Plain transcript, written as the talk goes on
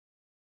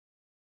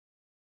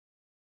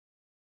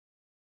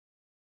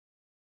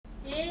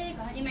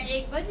घडीमा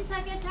 1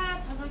 बजिसकेछ।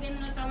 छलफल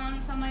केन्द्र चलाउने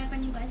समय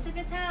पनि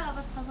भइसकेछ। अब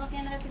छलफल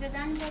केन्द्रतिर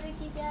जानु पर्यो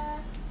कि क्या?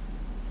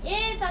 ए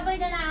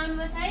सबैजना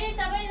आउनुभएको छ है?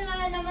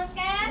 सबैजनालाई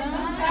नमस्कार।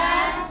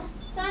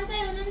 सन्चै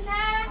हुनुहुन्छ?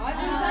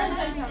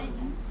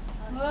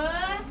 हो।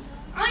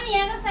 अनि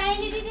यहाँ त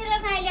साइली दिदी र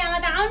साइली आमा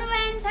त आउनु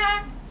भएन छ।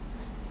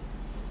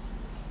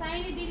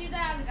 साइली दिदी त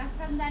आज घाँस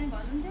काट्न जाने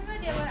भन्नुहुन्थ्यो कि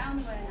त्यही भएर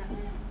आउनु भएन।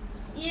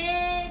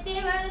 ए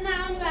त्यही भएर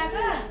नआउनु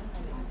भएको?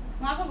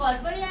 उहाँको घर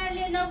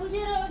परिवारले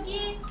नबुझेर हो कि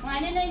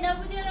उहाँले नै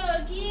नबुझेर हो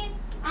कि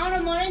आउन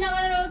मनै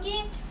नगरेर हो कि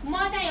म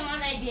चाहिँ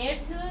उहाँलाई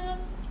भेट्छु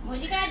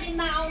भोलिका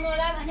दिनमा आउनु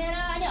होला भनेर।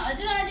 अनि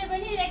हजुरहरूले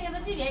पनि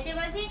देखेपछि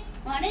भेटेपछि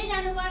उहाँ नै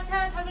जानुपर्छ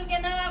छलफल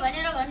केन्द्रमा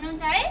भनेर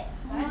भन्नुहुन्छ है?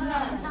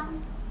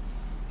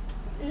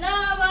 ल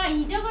अब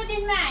हिजोको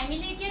दिनमा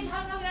हामीले के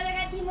छलफल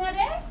गरेका थियौँ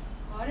अरे?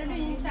 घरेलु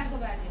हिंसाको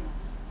बारेमा।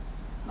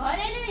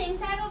 घरेलु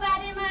हिंसाको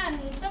बारेमा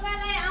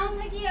तपाईँलाई आउँछ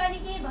कि अलि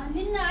केही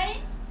भनिदिनु न है?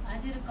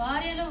 हजुर,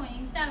 घरेलु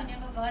हिंसा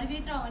भनेको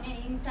घरभित्र हुने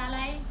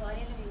हिंसालाई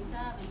घरेलु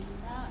हिंसा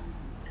भनिन्छ।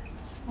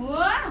 हो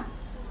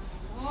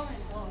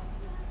हो।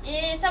 ए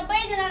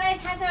सबैजनालाई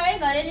थाहा छ है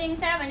घरेलु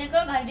हिंसा भनेको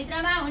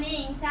घरभित्रमा हुने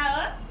हिंसा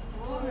हो?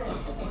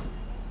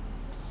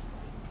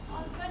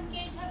 अरू पनि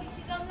केही छ कि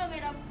सिकाउनु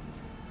म्याडम?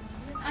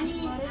 अनि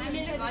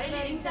हामीले घरेलु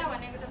हिंसा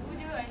भनेको त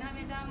बुझ्यो होइन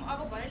म्याडम? अब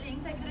घरेलु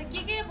हिंसाभित्र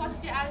के पर्छ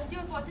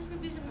त्यो त्यसको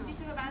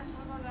विषयको बारेमा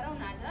छलफल गरौँ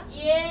न आज।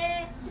 ए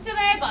त्यसो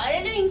भए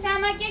घरेलु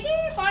हिंसामा के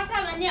पर्छ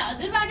भन्ने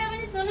हजुरबाट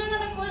पनि सुन्नु न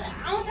त।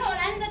 आउँछ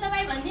होला नि त,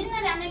 तपाईँ भनिदिनु न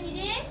जानकी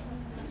जी।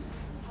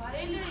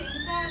 घरेलु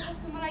हिंसा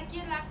जस्तो मलाई के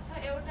लाग्छ,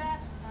 एउटा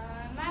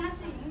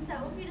मानसिक हिंसा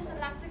हो कि जस्तो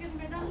लाग्छ कि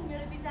म्याडम,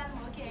 मेरो विचारमा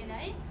हो कि होइन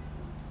है?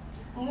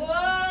 हो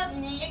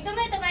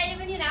एकदमै तपाईँले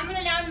पनि राम्रो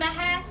ल्याउनु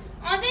भएको।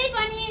 अझै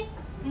पनि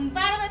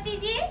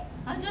पार्वतीजी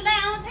हजुरलाई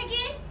आउँछ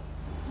कि?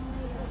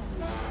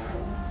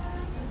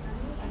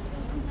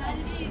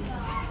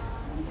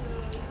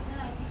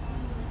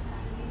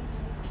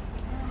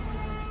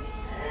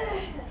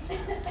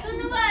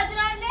 सुन्नुभयो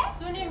हजुरहरूले?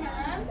 सुने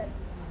म्याडम।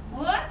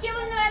 हो के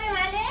भन्नु अरे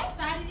उहाँले?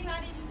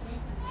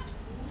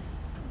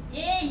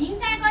 ए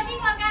हिंसा कति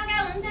प्रकारका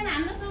हुन्छन्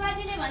हाम्रो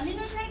शोभाजीले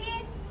भनिदिनुहुन्छ कि?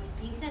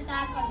 हिंसा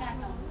 4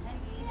 प्रकारका हुन्छन्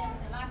कि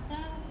जस्तो लाग्छ।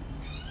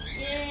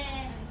 ए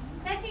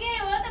साँच्चीकै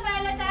हो?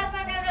 तपाईँहरूलाई 4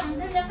 प्रकारका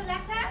हुन्छन् जस्तो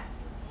लाग्छ?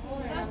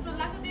 जस्तो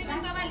लाग्छ त्यही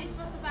पनि तपाईँले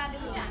स्पष्ट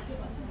पारेपछि हामी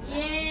भन्छौँ।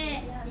 ए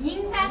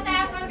हिंसा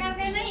 4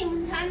 प्रकारकै नै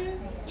हुन्छन्।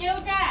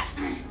 एउटा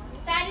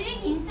शारीरिक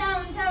हिंसा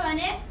हुन्छ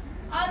भने,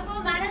 अर्को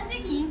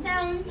मानसिक हिंसा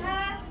हुन्छ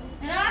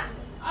र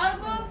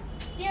अर्को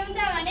के हुन्छ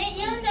भने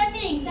यौनजन्य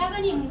हिंसा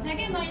पनि हुन्छ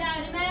कि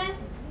महिलाहरूमा,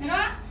 र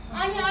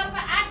अनि अर्को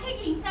आर्थिक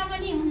हिंसा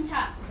पनि हुन्छ।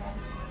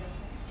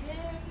 ए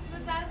त्यसमा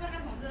 4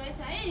 प्रकारको हुँदो रहेछ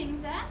है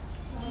हिंसा?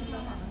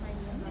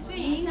 त्यसमा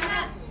हिंसा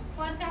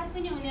प्रकार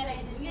पनि हुने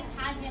रहेछन् कि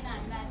थाहा थिएन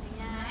हामीलाई।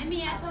 हामी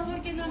यहाँ छलफल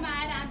केन्द्रमा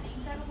आएर हामीले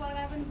हिंसाको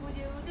प्रकार पनि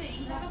बुझ्यौँ। त्यो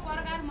हिंसाको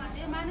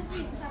प्रकारमध्ये मानसिक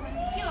हिंसा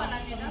भनेको के होला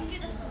म्याडम? के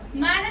जस्तो?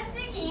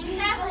 मानसिक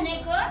हिंसा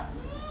भनेको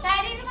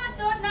शरीरमा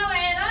चोट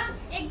नभएर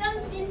एकदम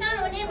चिन्तन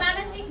हुने,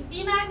 मानसिक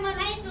दिमागमा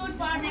नै चोट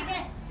पर्ने के।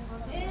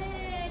 ए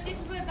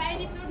त्यसो भए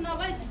बाहिरी चोट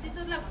नभए भित्री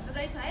चोटलाई भन्दो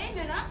रहेछ है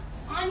म्याडम?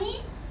 अनि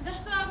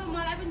जस्तो अब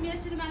मलाई पनि मेरो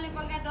श्रीमानले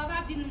कलका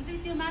दबाब दिनुहुन्छ कि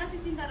त्यो मानसिक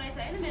चिन्ता रहेछ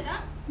होइन म्याडम?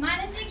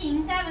 मानसिक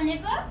हिंसा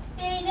भनेको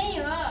त्यही नै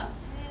हो।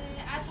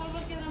 आज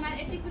छलफल केन्द्रमा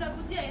यति कुरा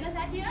बुझ्यो होइन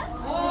साथीहरू?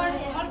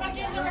 छलफल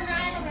केन्द्रमा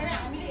आएन भने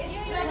हामीले यति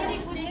कुरा पनि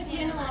बुझ्ने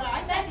थिएनौँ होला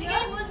है।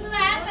 साँच्चीकै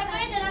बुझ्नुभयो?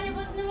 सबैजनाले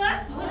बुझ्नुभयो?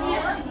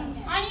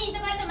 अनि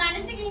तपाईँले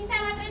मानसिक हिंसा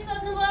मात्रै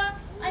सोध्नुभयो?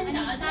 अनि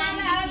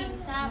शारीरिक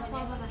हिंसा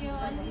भनेको के हो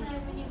त्यो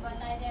पनि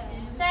बताइदियो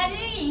भने।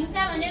 शारीरिक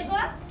हिंसा भनेको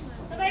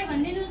तपाईँ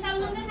भनिदिनु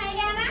सक्नुहुन्छ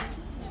साइली आमा?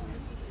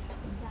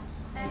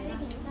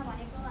 शारीरिक हिंसा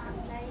भनेको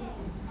आफूलाई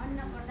अन्न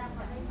पर्दा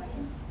पर्दै पनि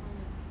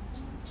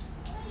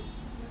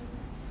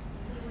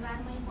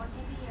दुर्व्यवहारमै पर्छ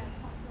कि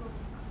कस्तो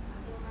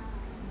त्योमा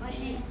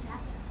गरिने हिंसा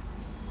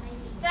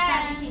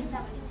शारीरिक हिंसा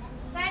भनिन्छ।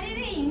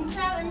 शारीरिक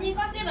हिंसा भन्ने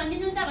कसले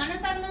भनिदिनुहुन्छ भन्न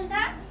सक्नुहुन्छ?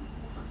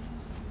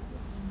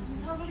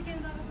 छलफल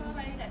केन्द्रको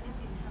सहभागिता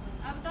त्यति थाहा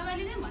भयो। अब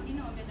तपाईँले नै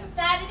भनिदिनु हो म्याडम।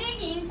 शारीरिक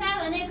हिंसा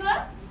भनेको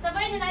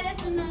सबैजनाले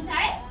सुन्नुहुन्छ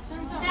है?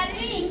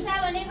 शारीरिक हिंसा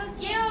भनेको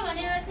के हो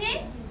भनेपछि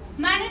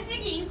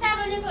मानसिक हिंसा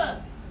भनेको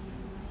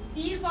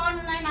पिर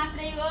पर्नुलाई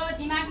मात्रै हो,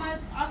 दिमागमा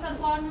असर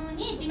पर्नु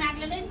नि,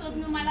 दिमागले नै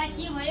सोच्नु मलाई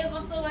के भयो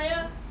कस्तो भयो,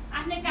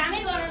 आफ्नै कामै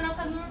गर्न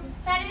नसक्नु।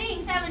 शारीरिक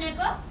हिंसा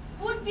भनेको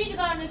कुटपिट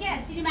गर्नु क्या,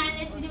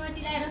 श्रीमानले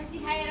श्रीमतीलाई रक्सी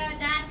खाएर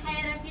जाँड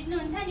खाएर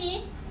पिट्नुहुन्छ नि,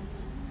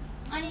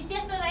 अनि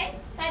त्यस्तोलाई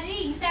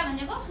शारीरिक हिंसा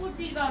भनेको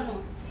कुटपिट गर्नु।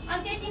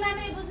 अनि त्यति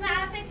मात्रै बुझ्न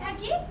आवश्यक छ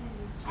कि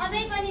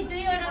अझै पनि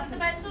 2वटा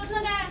तपाईँ सोध्नु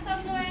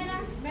सक्नु भएन?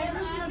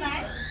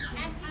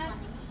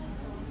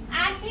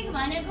 आर्थिक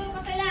भनेको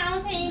कसैलाई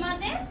आउँछ यही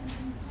मध्ये?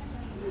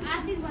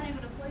 आर्थिक भनेको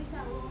त पैसा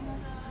हो। म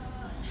त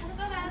थाहा छ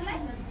तपाईँहरूलाई?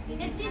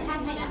 त्यति थाहा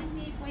छैन।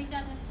 त्यही पैसा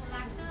जस्तो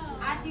लाग्छ।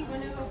 आर्थिक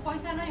भनेको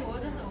पैसा नै हो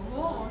जस्तो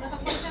हो, हुन त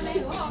पैसा नै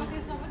हो। अब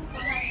त्यसमा पनि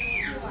पैसा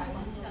के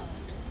भन्छ?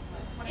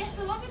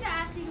 यस्तो हो कि त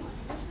आर्थिक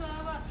भनेको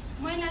अब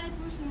महिलाले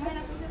पुरुषले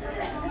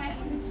पैसा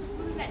कमाएको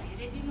पुरुषलाई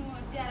धेरै दिनु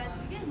ज्यादा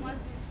थियो कि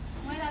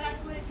महिलालाई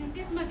पुरै दिनु,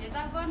 त्यसमा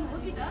भेदभाव गर्नु हो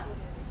कि त?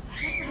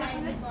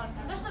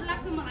 जस्तो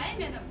लाग्छ मलाई है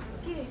म्याडम।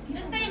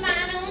 जस्तै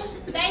मानौँ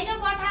दाइजो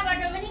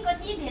पठाबाट पनि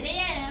कति धेरै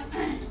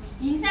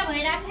हिंसा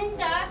भइरहेछ नि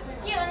त।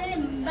 के भने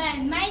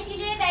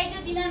माइतीले दाइजो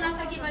दिन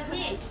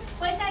नसकेपछि,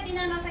 पैसा दिन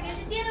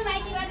नसकेपछि तेरो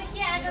माइतीबाट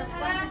के आएको छ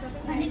र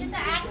भन्ने त्यस्तो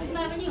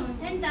आत्मा पनि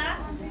हुन्छ नि त।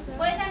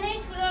 पैसा नै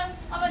ठुलो,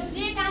 अब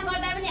जे काम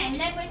गर्दा पनि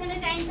हामीलाई पैसा नै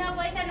चाहिन्छ।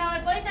 पैसा नभए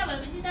पैसा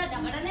भएपछि त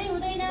झगडा नै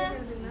हुँदैन।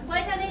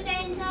 पैसा नै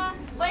चाहिन्छ,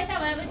 पैसा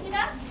भएपछि त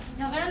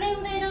झगडा नै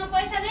हुँदैन।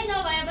 पैसा नै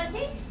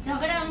नभएपछि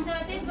झगडा हुन्छ।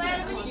 त्यस भएर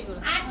पनि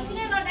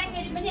आर्थिकले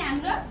गर्दाखेरि पनि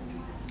हाम्रो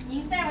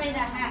हिंसा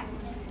भइरहेको।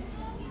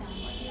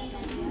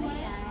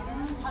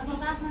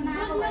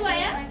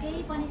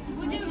 केही पनि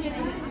बुझ्यो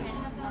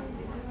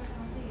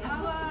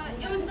अब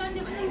यौन जन्य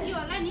पनि के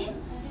होला नि?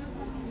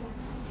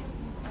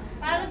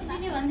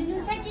 पार्वतीजीले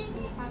भनिदिनुहुन्छ कि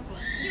के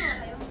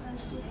होला यौन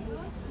जन्य?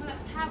 मलाई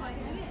थाहा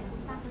भएछ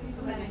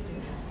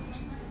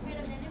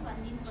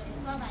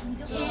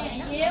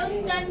कि यौन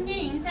जन्य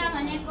हिंसा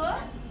भनेको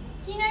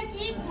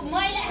किनकि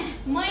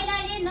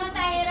महिलाले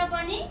नचाहेर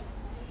पनि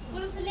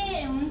पुरुषले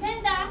हुन्छ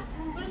नि त।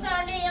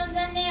 पुरुषहरूले यौन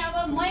जन्य, अब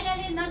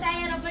महिलाले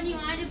नचाहेर पनि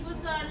उहाँले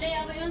पुरुषहरूले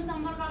अब यौन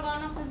सम्पर्क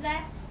गर्न खोज्दा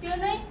त्यो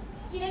नै,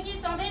 किनकि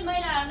सधैँ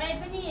महिलाहरूलाई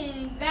पनि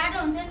गाह्रो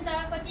हुन्छ नि त।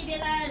 कति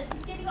बेला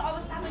त्यतिको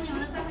अवस्था पनि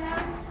हुनसक्छ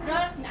र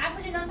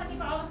आफूले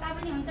नसकेको अवस्था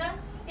पनि हुन्छ।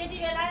 त्यति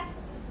बेला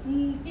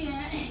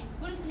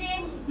पुरुषले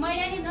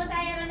महिलाले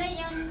नचाहेर नै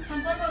यौन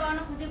सम्पर्क गर्न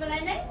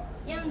खोजेकोलाई नै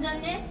यौन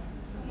जन्य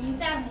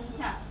हिंसा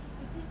हुन्छ।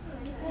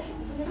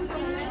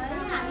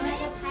 हामीलाई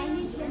यो थाहै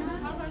नै थिएन।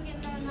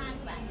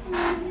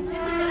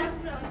 यति बेला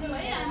कुरा हुन्छ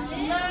है हामीले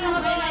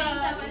महिला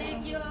हिंसा भने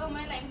के हो,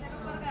 महिला हिंसाको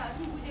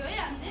प्रकारहरू बुझ्यो है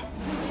हामीले।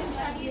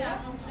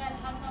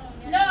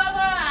 ल अब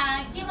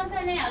के भन्छ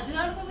भने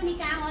हजुरहरूको पनि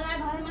काम होला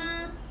घरमा।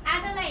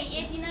 आजलाई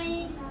यति नै,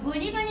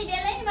 भोलि पनि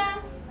बेलैमा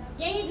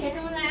यही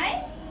भेटौँला है।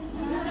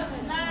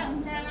 ल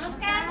हुन्छ,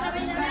 नमस्कार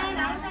सबैजना,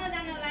 राम्रोसँग